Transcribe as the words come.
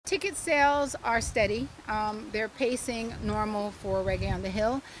Ticket sales are steady. They're pacing normal for Reggae on the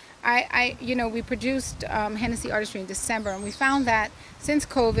Hill. We produced Hennessy Artistry in December, and we found that since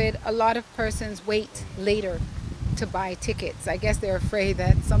COVID, a lot of persons wait later to buy tickets. I guess they're afraid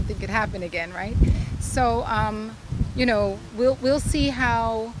that something could happen again, right? So, we'll see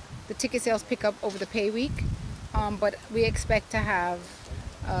how the ticket sales pick up over the pay week, but we expect to have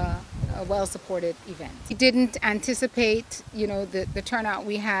a well-supported event. We didn't anticipate, the turnout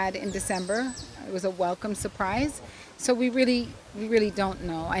we had in December. It was a welcome surprise. So we really don't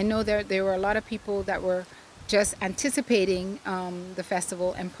know. I know there were a lot of people that were just anticipating the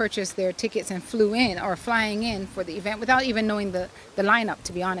festival and purchased their tickets and flew in or flying in for the event without even knowing the lineup,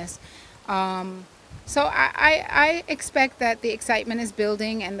 to be honest. So I expect that the excitement is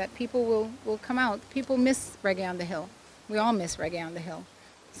building and that people will come out. People miss Reggae on the Hill. We all miss Reggae on the Hill.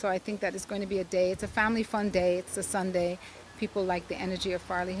 So I think that it's going to be a day. It's a family fun day. It's a Sunday. People like the energy of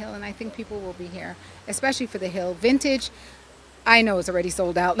Farley Hill, and I think people will be here, especially for the Hill. Vintage, I know it's already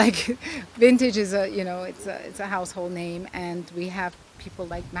sold out. Like Vintage is it's a household name, and we have people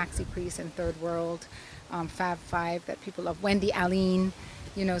like Maxi Priest and Third World, Fab Five that people love. Wendy Alkaline,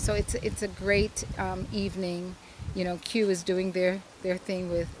 so it's a great evening. Q is doing their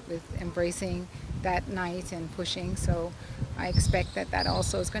thing with embracing that night and pushing, so I expect that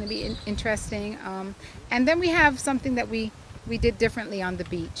also is going to be interesting. And then we have something that we did differently on the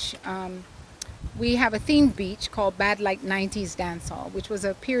beach. We have a themed beach called Bad Like 90s Dancehall, which was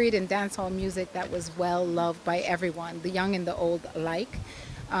a period in dancehall music that was well loved by everyone, the young and the old alike.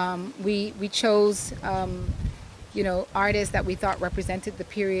 We chose artists that we thought represented the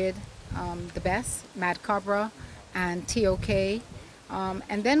period the best, Mad Cobra and TOK.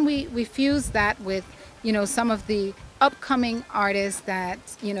 And then we fused that with, some of the upcoming artists that,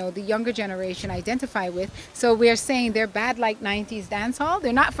 the younger generation identify with. So we are saying they're bad like 90s dancehall.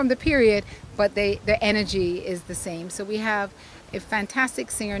 They're not from the period, but their energy is the same. So we have a fantastic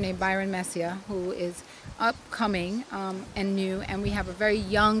singer named Byron Messia, who is upcoming and new. And we have a very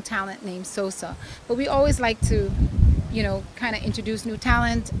young talent named Sosa. But we always like to kind of introduce new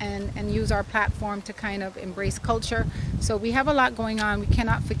talent and use our platform to kind of embrace culture. So we have a lot going on. We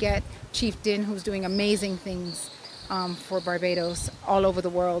cannot forget Chief Din, who's doing amazing things for Barbados all over the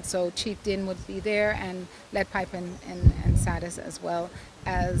world. So Chief Din would be there, and Lead Pipe and Sadis, as well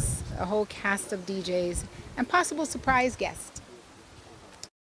as a whole cast of DJs and possible surprise guests.